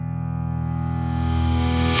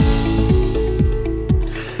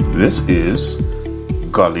This is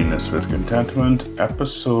Godliness with Contentment,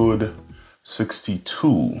 episode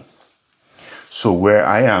 62. So where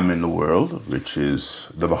I am in the world, which is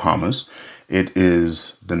the Bahamas, it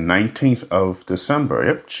is the 19th of December.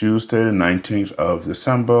 Yep, Tuesday, the 19th of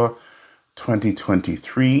December,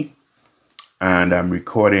 2023. And I'm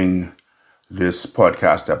recording this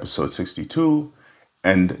podcast, episode 62.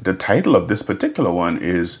 And the title of this particular one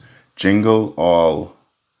is Jingle All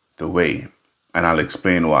the Way. And I'll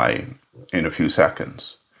explain why in a few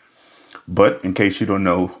seconds. But in case you don't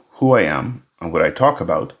know who I am and what I talk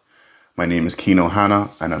about, my name is Keno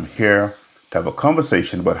Hanna, and I'm here to have a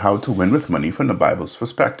conversation about how to win with money from the Bible's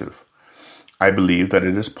perspective. I believe that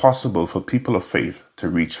it is possible for people of faith to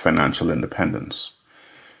reach financial independence.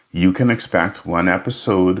 You can expect one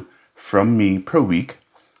episode from me per week.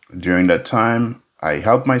 During that time, I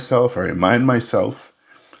help myself, I remind myself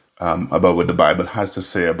about what the Bible has to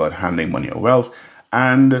say about handling money or wealth,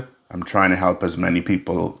 and I'm trying to help as many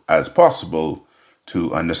people as possible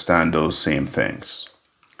to understand those same things.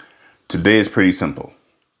 Today is pretty simple.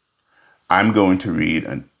 I'm going to read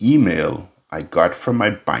an email I got from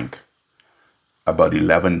my bank about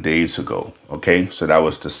 11 days ago. Okay, so that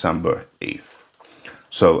was December 8th.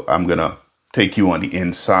 So I'm going to take you on the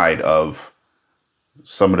inside of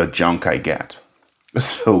some of the junk I get.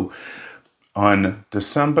 So on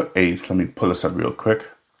December 8th, let me pull this up real quick.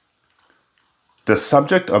 The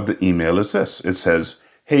subject of the email is this. It says,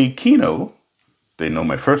 "Hey Keno," they know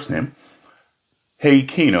my first name. "Hey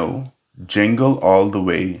Keno, jingle all the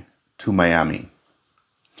way to Miami."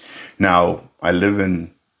 Now, I live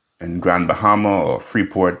in Grand Bahama or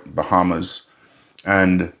Freeport, Bahamas,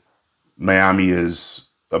 and Miami is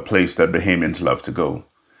a place that Bahamians love to go.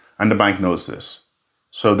 And the bank knows this.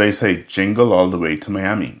 So they say, jingle all the way to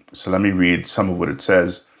Miami. So let me read some of what it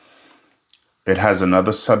says. It has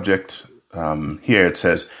another subject here. It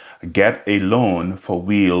says, "Get a loan for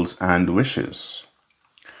wheels and wishes."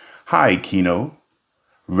 "Hi, Keno.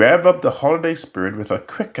 Rev up the holiday spirit with a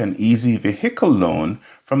quick and easy vehicle loan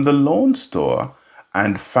from the loan store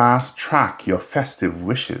and fast track your festive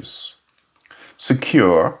wishes.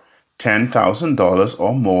 Secure $10,000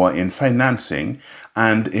 or more in financing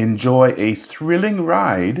and enjoy a thrilling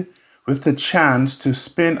ride with the chance to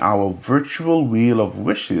spin our virtual wheel of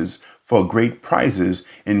wishes for great prizes,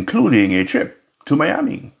 including a trip to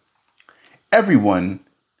Miami. Everyone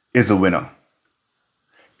is a winner.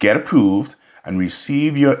 Get approved and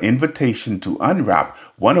receive your invitation to unwrap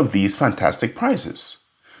one of these fantastic prizes.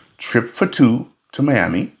 Trip for two to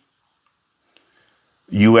Miami,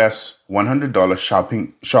 US $100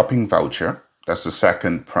 shopping voucher. That's the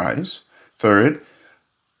second prize. Third,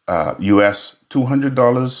 US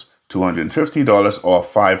 $200, $250, or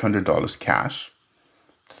 $500 cash.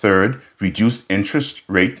 Third, reduced interest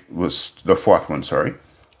rate was the fourth one, sorry.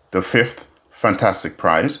 The fifth fantastic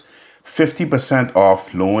prize, 50%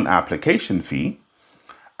 off loan application fee.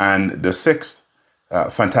 And the sixth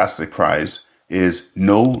fantastic prize is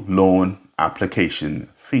no loan application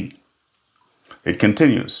fee. It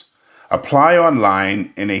continues. Apply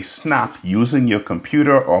online in a snap using your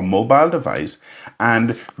computer or mobile device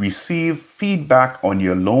and receive feedback on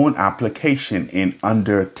your loan application in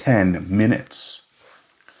under 10 minutes.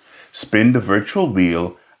 Spin the virtual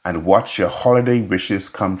wheel and watch your holiday wishes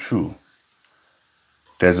come true.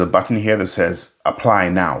 There's a button here that says apply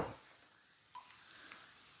now.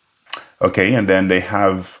 Okay, and then they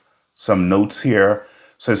have some notes here.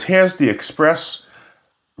 It says, here's the express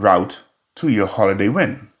route to your holiday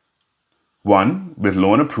win. 1. With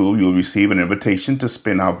loan approved, you'll receive an invitation to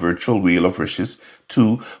spin our virtual wheel of wishes.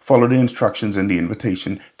 2. Follow the instructions in the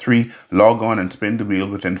invitation. 3. Log on and spin the wheel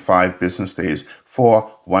within 5 business days. 4.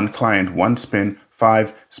 One client, one spin.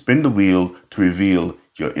 5. Spin the wheel to reveal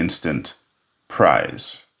your instant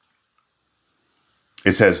prize.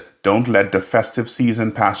 It says, don't let the festive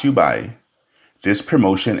season pass you by. This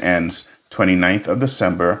promotion ends 29th of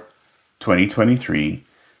December, 2023.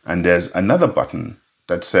 And there's another button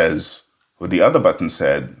that says what the other button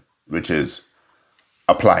said, which is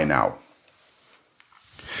apply now.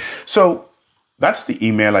 So that's the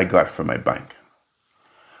email I got from my bank.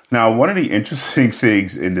 Now, one of the interesting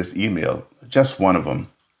things in this email, just one of them,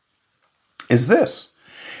 is this.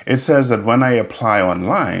 It says that when I apply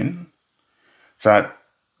online, that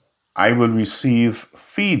I will receive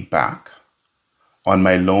feedback on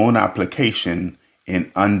my loan application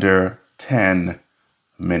in under 10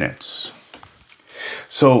 minutes.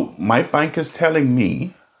 So my bank is telling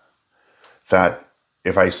me that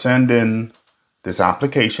if I send in this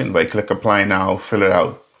application, if I click apply now, fill it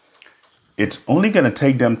out, it's only going to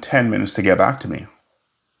take them 10 minutes to get back to me.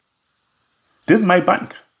 This is my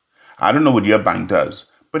bank. I don't know what your bank does,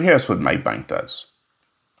 But here's what my bank does.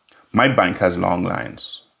 My bank has long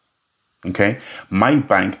lines. Okay? My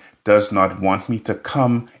bank does not want me to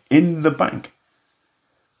come in the bank.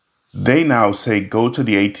 They now say, go to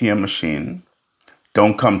the ATM machine,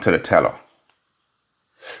 don't come to the teller.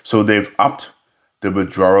 So they've upped the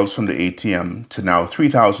withdrawals from the ATM to now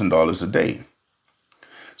 $3,000 a day.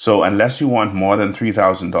 So unless you want more than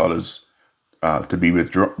 $3,000 to be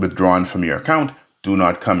withdrawn from your account, do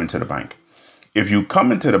not come into the bank. If you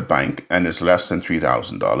come into the bank and it's less than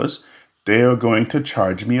 $3,000, they are going to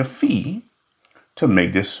charge me a fee to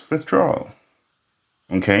make this withdrawal.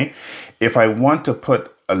 Okay? If I want to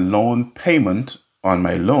put a loan payment on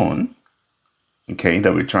my loan, okay,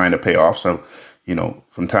 that we're trying to pay off, so,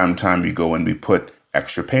 from time to time we go and we put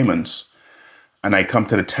extra payments, and I come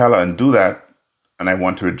to the teller and do that, and I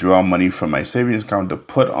want to withdraw money from my savings account to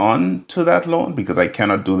put on to that loan because I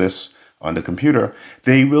cannot do this on the computer,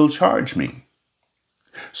 they will charge me.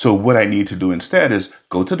 So what I need to do instead is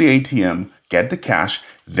go to the ATM, get the cash,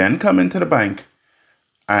 then come into the bank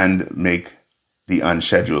and make the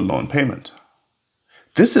unscheduled loan payment.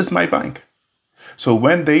 This is my bank. So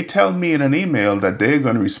when they tell me in an email that they're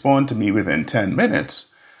going to respond to me within 10 minutes,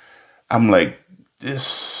 I'm like,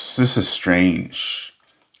 this is strange.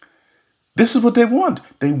 This is what they want.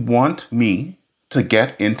 They want me to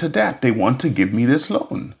get into debt. They want to give me this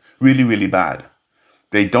loan really, really bad.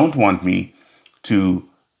 They don't want me to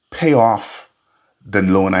pay off the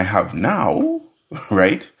loan I have now,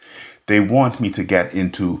 right? They want me to get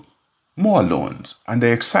into more loans, and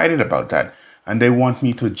they're excited about that. And they want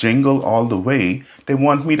me to jingle all the way. They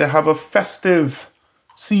want me to have a festive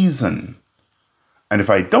season. And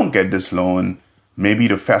if I don't get this loan, maybe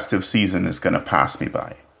the festive season is going to pass me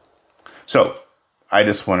by. So I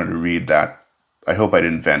just wanted to read that. I hope I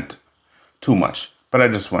didn't vent too much, but I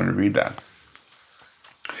just wanted to read that.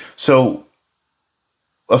 So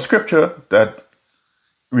a scripture that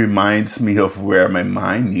reminds me of where my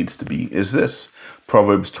mind needs to be is this.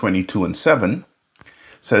 Proverbs 22:7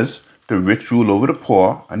 says, the rich rule over the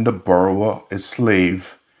poor, and the borrower is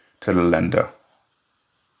slave to the lender.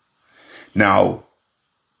 Now,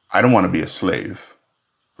 I don't want to be a slave,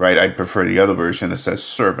 right? I prefer the other version that says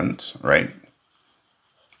servant, right?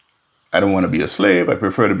 I don't want to be a slave. I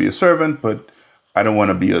prefer to be a servant, but I don't want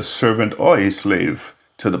to be a servant or a slave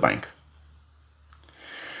to the bank.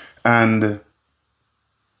 And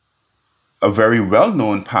a very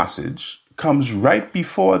well-known passage comes right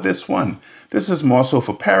before this one. This is more so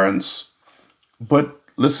for parents, but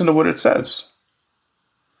listen to what it says.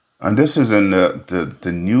 And this is in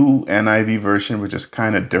the new NIV version, which is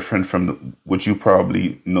kind of different from what you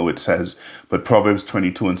probably know it says. But Proverbs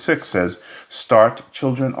 22:6 says, start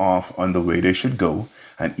children off on the way they should go,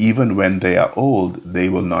 and even when they are old, they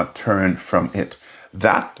will not turn from it.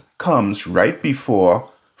 That comes right before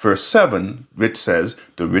verse 7, which says,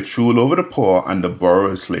 the rich rule over the poor, and the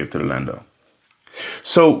borrower is slave to the lender.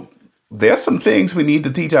 So there are some things we need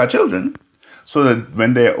to teach our children so that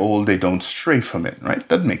when they're old, they don't stray from it, right?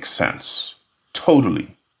 That makes sense.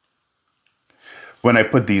 Totally. When I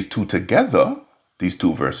put these two together, these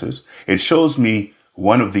two verses, it shows me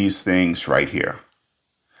one of these things right here.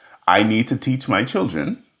 I need to teach my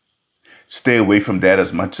children, stay away from debt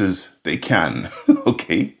as much as they can,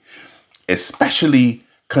 okay? Especially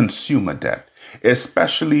consumer debt,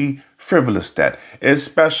 especially frivolous debt,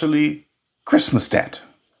 especially Christmas debt.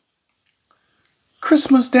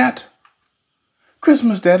 Christmas debt.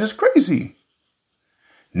 Christmas debt is crazy.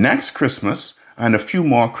 Next Christmas and a few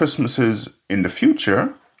more Christmases in the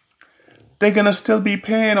future, they're going to still be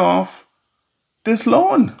paying off this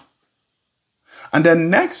loan. And then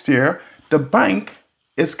next year, the bank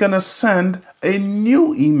is going to send a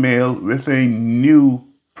new email with a new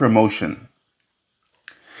promotion.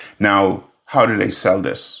 Now, how do they sell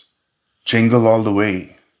this? Jingle all the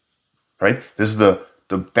way, right? This is the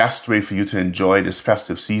best way for you to enjoy this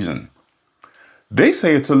festive season. They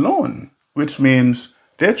say it's a loan, which means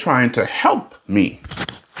they're trying to help me.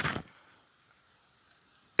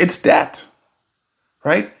 It's debt,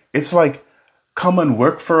 right? It's like, come and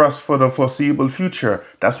work for us for the foreseeable future.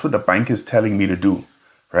 That's what the bank is telling me to do,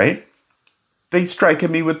 right? They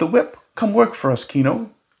striking me with the whip. Come work for us,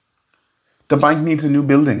 Keno. The bank needs a new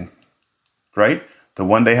building, right? The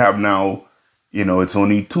one they have now, it's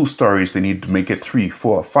only 2 stories. They need to make it 3,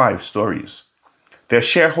 4, 5 stories. Their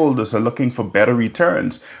shareholders are looking for better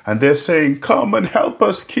returns, and they're saying, come and help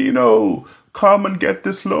us, Keno. Come and get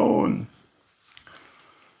this loan.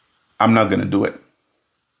 I'm not going to do it.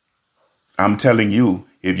 I'm telling you,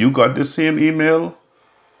 if you got the same email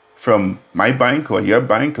from my bank or your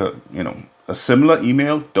bank, or, a similar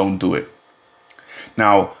email, don't do it.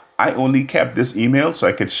 Now, I only kept this email so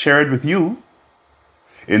I could share it with you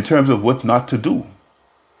in terms of what not to do.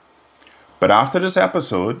 But after this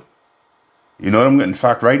episode, you know what I'm going to, in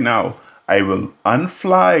fact, right now, I will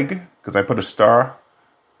unflag, because I put a star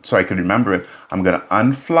so I can remember it. I'm going to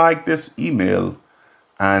unflag this email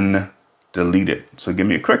and delete it. So give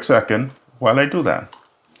me a quick second while I do that.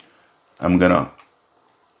 I'm going to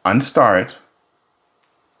unstar it,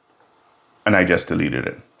 and I just deleted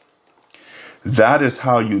it. That is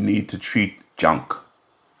how you need to treat junk.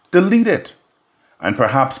 Delete it, and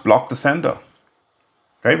perhaps block the sender.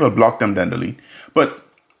 Right? Well, block them, then delete. But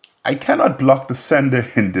I cannot block the sender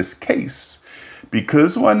in this case,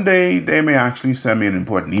 because one day they may actually send me an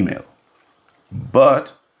important email.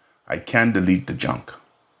 But I can delete the junk.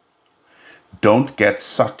 Don't get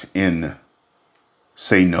sucked in.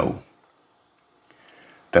 Say no.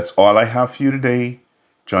 That's all I have for you today.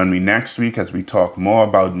 Join me next week as we talk more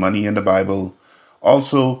about money in the Bible.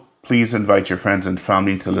 Also, please invite your friends and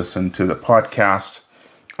family to listen to the podcast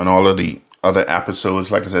and all of the other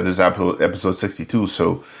episodes. Like I said, this is episode 62,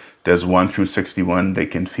 so there's 1 through 61. They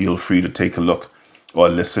can feel free to take a look or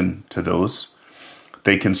listen to those.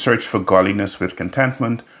 They can search for Godliness with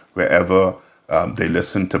Contentment wherever they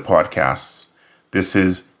listen to podcasts. This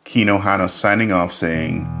is Kino Hano signing off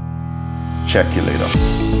saying, check you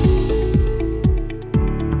later.